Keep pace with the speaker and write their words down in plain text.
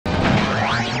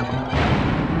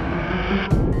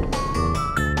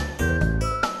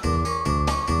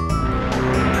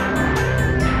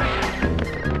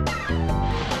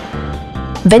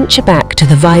venture back to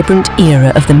the vibrant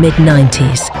era of the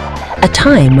mid-90s, a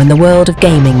time when the world of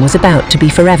gaming was about to be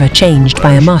forever changed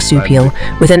by a marsupial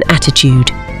with an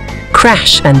attitude.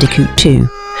 Crash Bandicoot 2,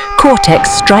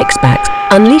 Cortex Strikes Back,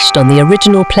 unleashed on the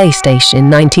original PlayStation in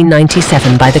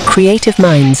 1997 by the creative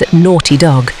minds at Naughty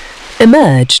Dog,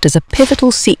 emerged as a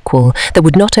pivotal sequel that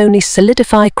would not only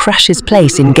solidify Crash's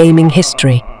place in gaming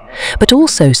history, but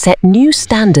also set new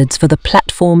standards for the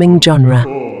platforming genre.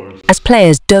 As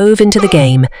players dove into the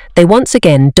game, they once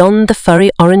again donned the furry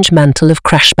orange mantle of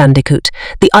Crash Bandicoot,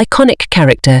 the iconic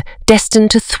character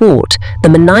destined to thwart the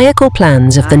maniacal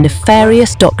plans of the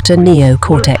nefarious Dr. Neo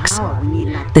Cortex.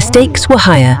 The stakes were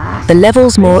higher, the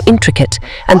levels more intricate,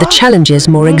 and the challenges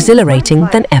more exhilarating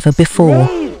than ever before.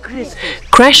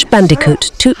 Crash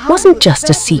Bandicoot 2 wasn't just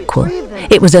a sequel,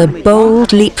 it was a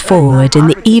bold leap forward in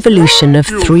the evolution of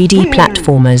 3D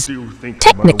platformers.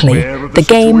 Technically, the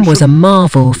game was a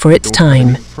marvel for its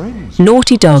time.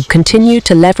 Naughty Dog continued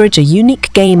to leverage a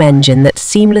unique game engine that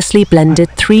seamlessly blended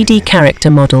 3D character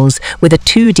models with a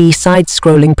 2D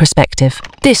side-scrolling perspective.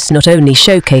 This not only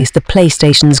showcased the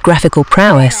PlayStation's graphical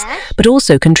prowess, but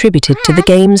also contributed to the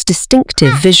game's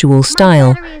distinctive visual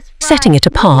style, setting it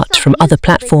apart from other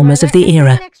platformers of the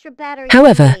era.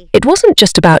 However, it wasn't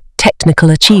just about technical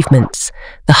achievements.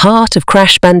 The heart of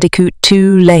Crash Bandicoot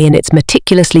 2 lay in its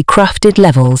meticulously crafted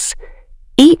levels.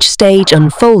 Each stage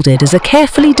unfolded as a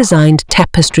carefully designed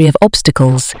tapestry of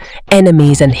obstacles,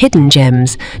 enemies and hidden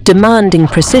gems, demanding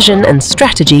precision and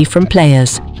strategy from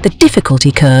players. The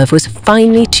difficulty curve was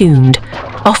finely tuned,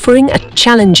 offering a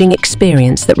challenging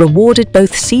experience that rewarded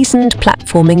both seasoned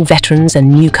platforming veterans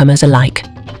and newcomers alike.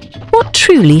 What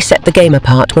truly set the game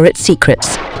apart were its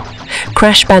secrets.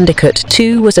 Crash Bandicoot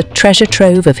 2 was a treasure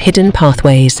trove of hidden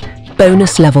pathways,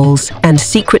 bonus levels, and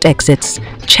secret exits,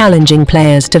 challenging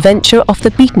players to venture off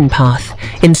the beaten path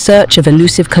in search of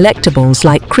elusive collectibles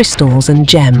like crystals and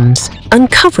gems.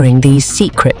 Uncovering these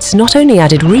secrets not only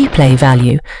added replay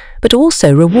value, but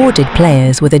also rewarded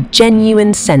players with a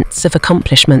genuine sense of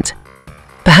accomplishment.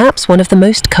 Perhaps one of the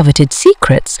most coveted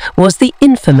secrets was the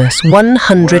infamous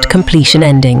 100 completion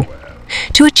ending.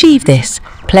 To achieve this,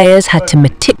 players had to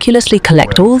meticulously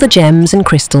collect all the gems and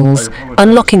crystals,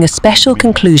 unlocking a special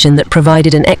conclusion that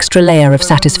provided an extra layer of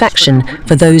satisfaction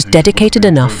for those dedicated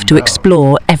enough to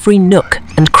explore every nook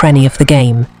and cranny of the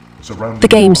game. The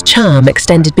game's charm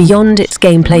extended beyond its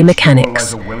gameplay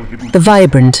mechanics. The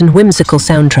vibrant and whimsical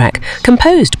soundtrack,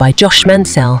 composed by Josh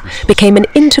Mansell, became an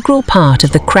integral part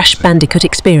of the Crash Bandicoot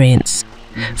experience.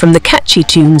 From the catchy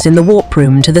tunes in the warp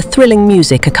room to the thrilling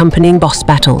music accompanying boss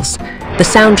battles, the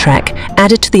soundtrack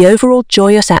added to the overall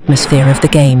joyous atmosphere of the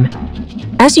game.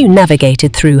 As you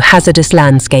navigated through hazardous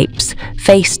landscapes,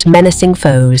 faced menacing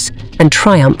foes, and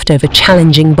triumphed over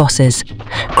challenging bosses,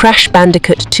 Crash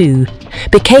Bandicoot 2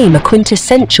 became a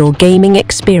quintessential gaming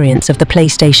experience of the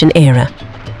PlayStation era.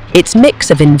 Its mix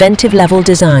of inventive level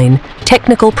design,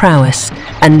 technical prowess,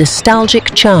 and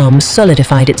nostalgic charm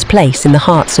solidified its place in the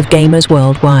hearts of gamers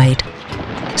worldwide.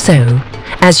 So,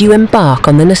 as you embark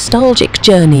on the nostalgic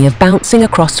journey of bouncing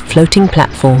across floating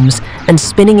platforms and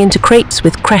spinning into crates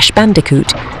with Crash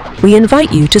Bandicoot, we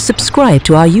invite you to subscribe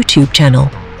to our YouTube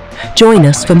channel. Join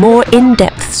us for more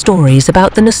in-depth stories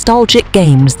about the nostalgic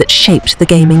games that shaped the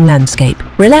gaming landscape.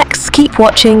 Relax, keep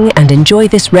watching, and enjoy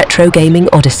this retro gaming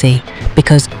odyssey,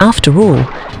 because after all,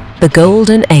 the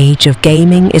golden age of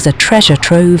gaming is a treasure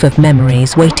trove of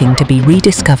memories waiting to be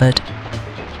rediscovered.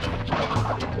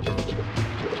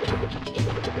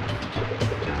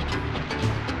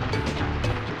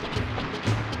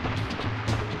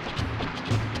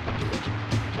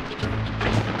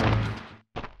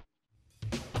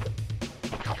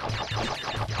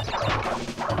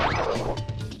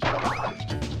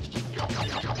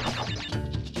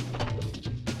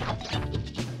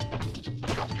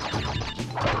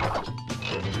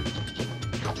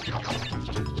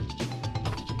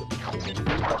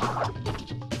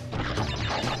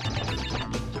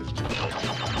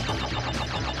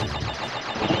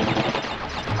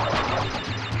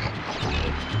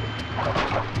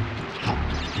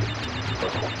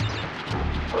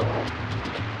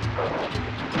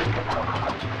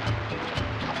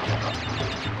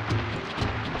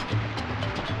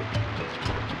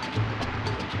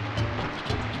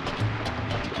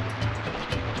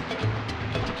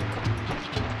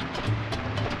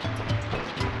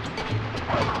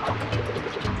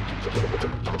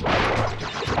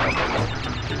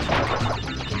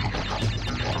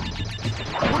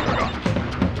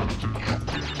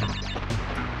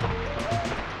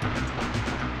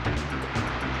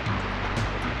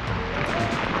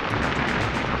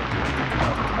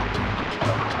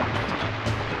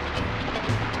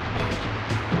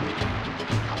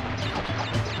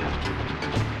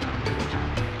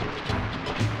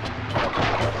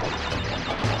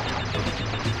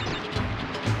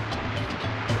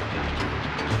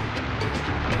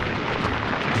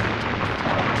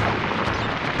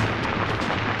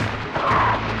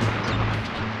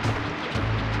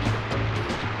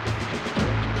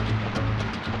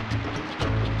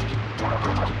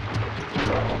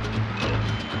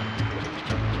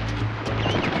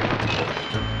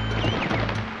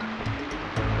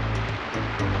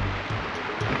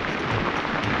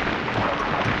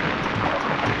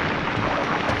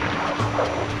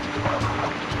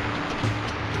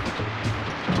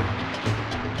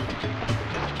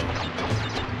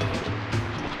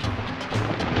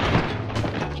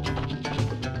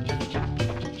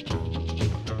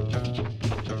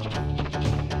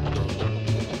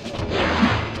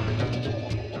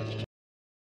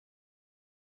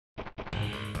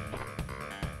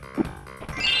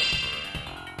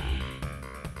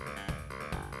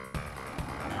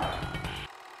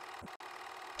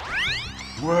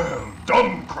 Well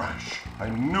done, Crash. I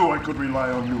knew I could rely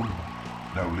on you.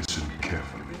 Now listen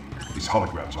carefully. These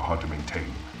holograms are hard to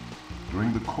maintain.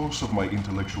 During the course of my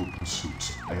intellectual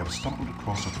pursuits, I have stumbled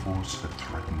across a force that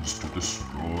threatens to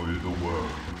destroy the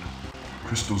world.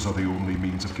 Crystals are the only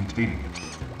means of containing it.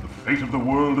 The fate of the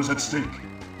world is at stake.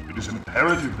 It is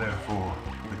imperative, therefore,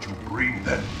 that you bring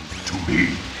them to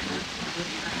me.